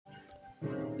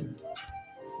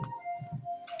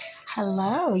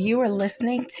Hello, you are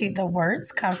listening to the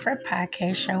Words Comfort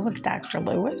Podcast Show with Dr.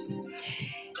 Lewis.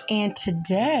 And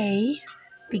today,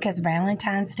 because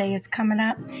Valentine's Day is coming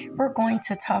up, we're going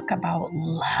to talk about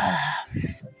love.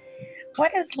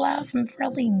 What does love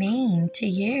really mean to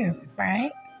you,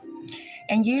 right?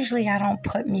 And usually I don't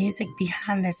put music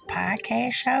behind this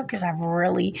podcast show because I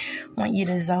really want you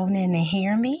to zone in and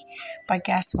hear me. But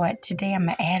guess what? Today I'm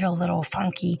going to add a little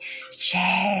funky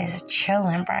jazz,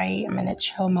 chilling, right? I'm in a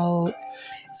chill mode.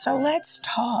 So let's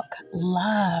talk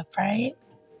love, right?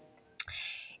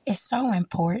 It's so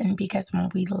important because when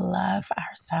we love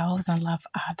ourselves and love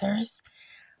others,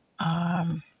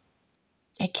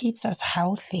 it keeps us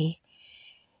healthy.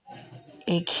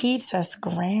 It keeps us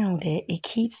grounded. It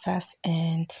keeps us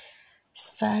in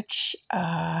such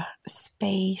a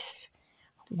space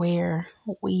where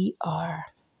we are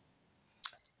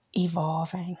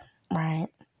evolving, right?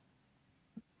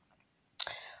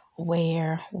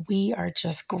 Where we are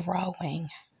just growing,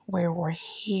 where we're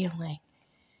healing,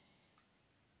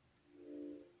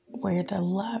 where the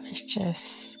love is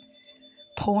just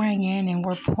pouring in and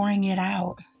we're pouring it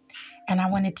out. And I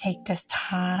want to take this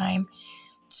time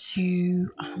to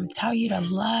tell you to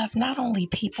love not only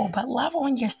people, but love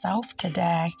on yourself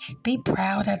today. Be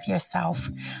proud of yourself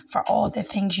for all the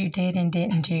things you did and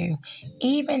didn't do.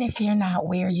 Even if you're not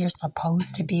where you're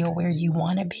supposed to be or where you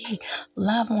want to be,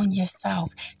 love on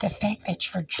yourself. The fact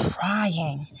that you're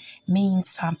trying means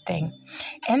something.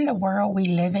 In the world we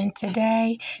live in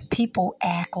today, people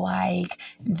act like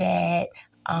that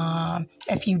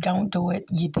if you don't do it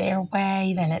their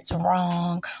way, then it's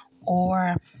wrong.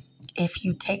 Or if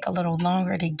you take a little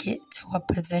longer to get to a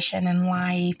position in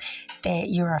life, that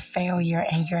you're a failure,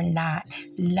 and you're not.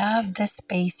 Love the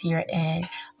space you're in.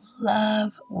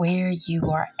 Love where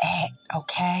you are at,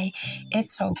 okay?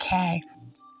 It's okay.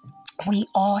 We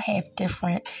all have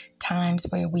different times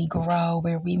where we grow,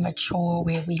 where we mature,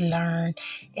 where we learn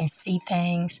and see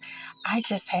things. I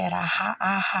just had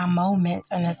aha moments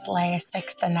in this last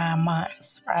 6 to 9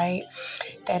 months, right?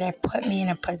 That have put me in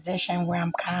a position where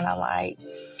I'm kind of like,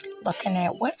 looking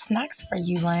at what's next for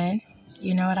you, Lynn.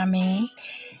 You know what I mean?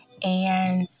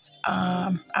 And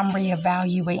I'm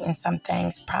reevaluating some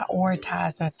things,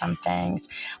 prioritizing some things,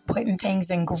 putting things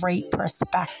in great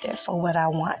perspective for what I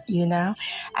want, you know?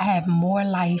 I have more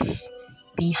life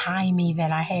behind me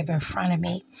than I have in front of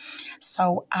me.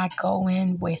 So I go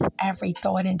in with every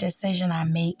thought and decision I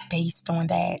make based on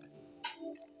that.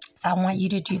 So I want you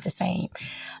to do the same.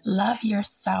 Love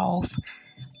yourself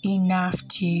enough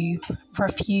to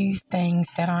refuse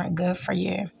things that aren't good for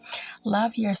you.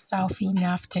 Love yourself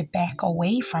enough to back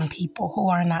away from people who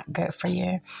are not good for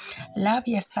you. Love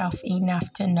yourself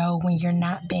enough to know when you're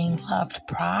not being loved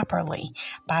properly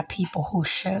by people who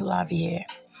should love you.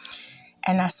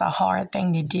 And that's a hard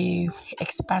thing to do,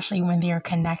 especially when they're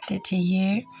connected to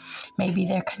you. Maybe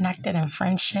they're connected in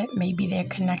friendship. Maybe they're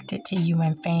connected to you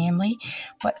in family.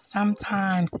 But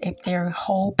sometimes if their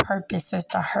whole purpose is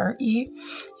to hurt you,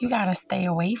 you got to stay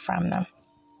away from them.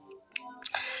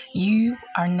 You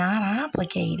are not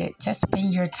obligated to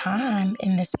spend your time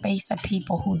in the space of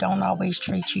people who don't always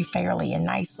treat you fairly and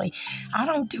nicely. I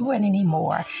don't do it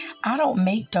anymore. I don't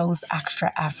make those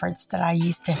extra efforts that I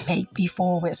used to make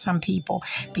before with some people,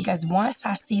 because once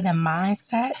I see the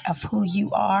mindset of who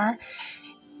you are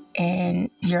and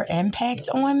your impact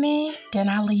on me, then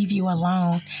I leave you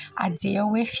alone. I deal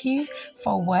with you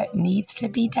for what needs to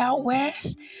be dealt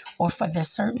with or for the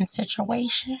certain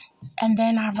situation, and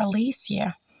then I release you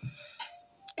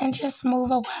and just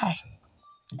move away.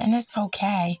 And it's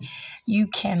okay. You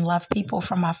can love people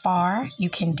from afar. You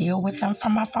can deal with them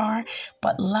from afar,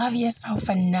 but love yourself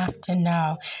enough to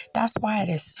know. That's why it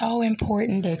is so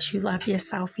important that you love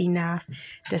yourself enough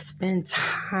to spend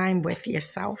time with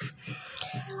yourself.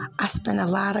 I spend a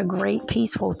lot of great,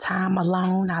 peaceful time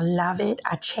alone. I love it.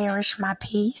 I cherish my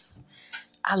peace.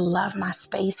 I love my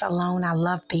space alone. I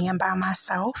love being by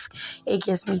myself. It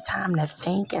gives me time to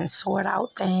think and sort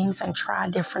out things and try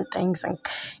different things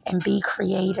and be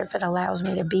creative. It allows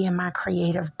me to be in my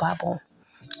creative bubble,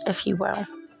 if you will,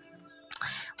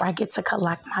 where I get to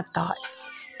collect my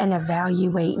thoughts and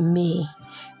evaluate me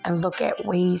and look at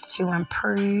ways to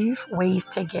improve, ways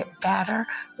to get better,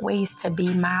 ways to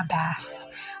be my best.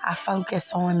 I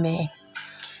focus on me.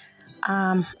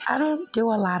 I don't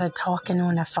do a lot of talking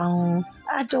on the phone.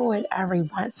 I do it every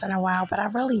once in a while, but I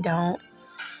really don't.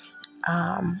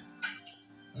 I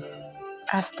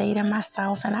stay to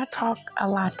myself and I talk a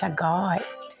lot to God.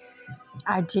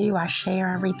 I do. I share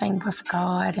everything with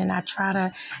God, and I try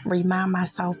to remind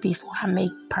myself before I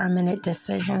make permanent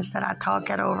decisions that I talk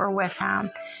it over with Him.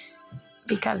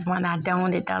 because when I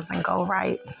don't, it doesn't go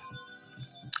right.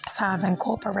 So I've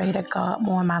incorporated God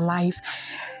more in my life.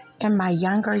 In my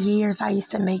younger years, I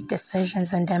used to make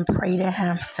decisions and then pray to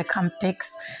Him to come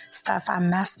fix stuff I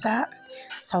messed up.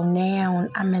 So now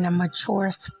I'm in a mature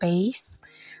space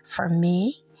for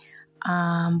me,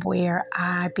 where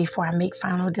before I make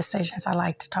final decisions, I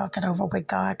like to talk it over with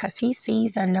God because He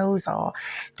sees and knows all.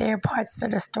 There are parts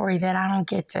of the story that I don't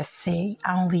get to see.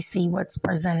 I only see what's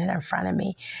presented in front of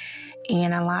me.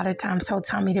 And a lot of times He'll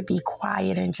tell me to be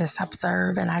quiet and just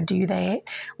observe, and I do that.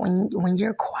 When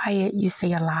you're quiet, you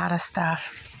see a lot of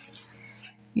stuff.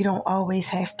 You don't always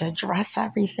have to address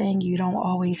everything. You don't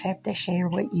always have to share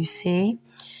what you see.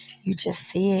 You just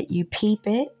see it, you peep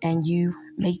it, and you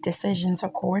make decisions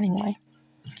accordingly.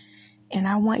 And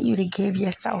I want you to give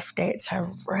yourself that, to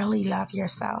really love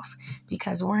yourself,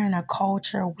 because we're in a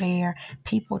culture where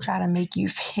people try to make you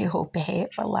feel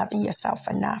bad for loving yourself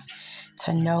enough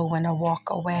to know when to walk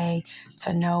away,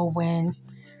 to know when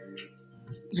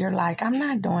you're like, I'm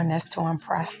not doing this to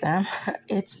impress them.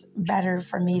 It's better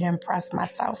for me to impress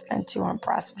myself than to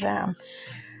impress them.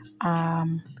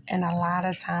 And a lot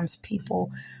of times people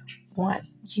want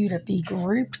you to be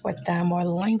grouped with them or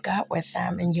link up with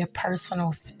them in your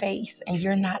personal space, and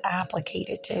you're not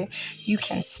obligated to. You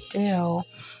can still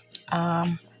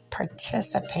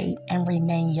participate and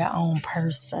remain your own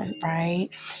person, right?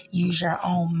 Use your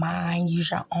own mind,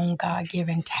 use your own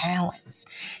God-given talents.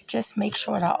 Just make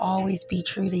sure to always be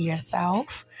true to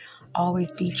yourself.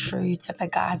 Always be true to the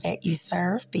God that you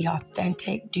serve. Be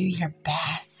authentic. Do your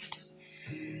best.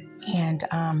 And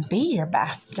be your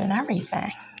best in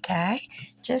everything, okay?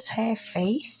 Just have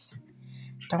faith.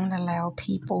 Don't allow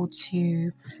people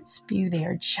to spew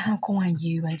their junk on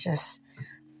you and just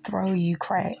throw you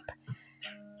crap.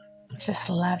 Just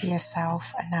love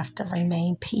yourself enough to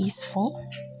remain peaceful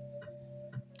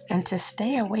and to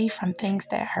stay away from things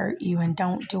that hurt you and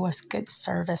don't do us good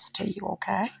service to you,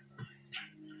 okay?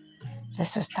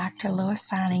 This is Dr. Lewis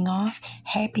signing off.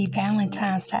 Happy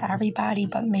Valentines to everybody,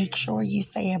 but make sure you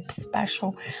say a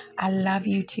special I love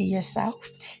you to yourself,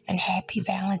 and happy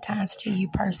Valentines to you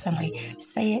personally.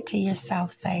 Say it to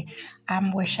yourself. Say,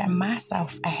 I'm wishing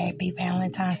myself a happy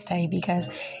Valentine's Day, because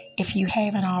if you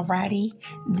haven't already,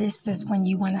 this is when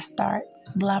you want to start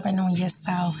loving on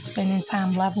yourself, spending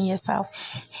time loving yourself,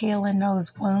 healing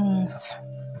those wounds.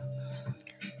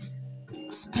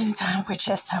 Spend time with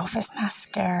yourself. It's not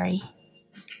scary.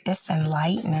 It's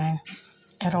enlightening.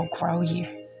 It'll grow you.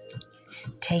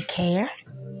 Take care.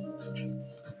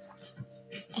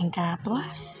 And God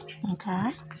bless.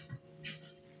 Okay?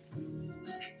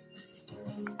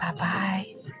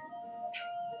 Bye-bye.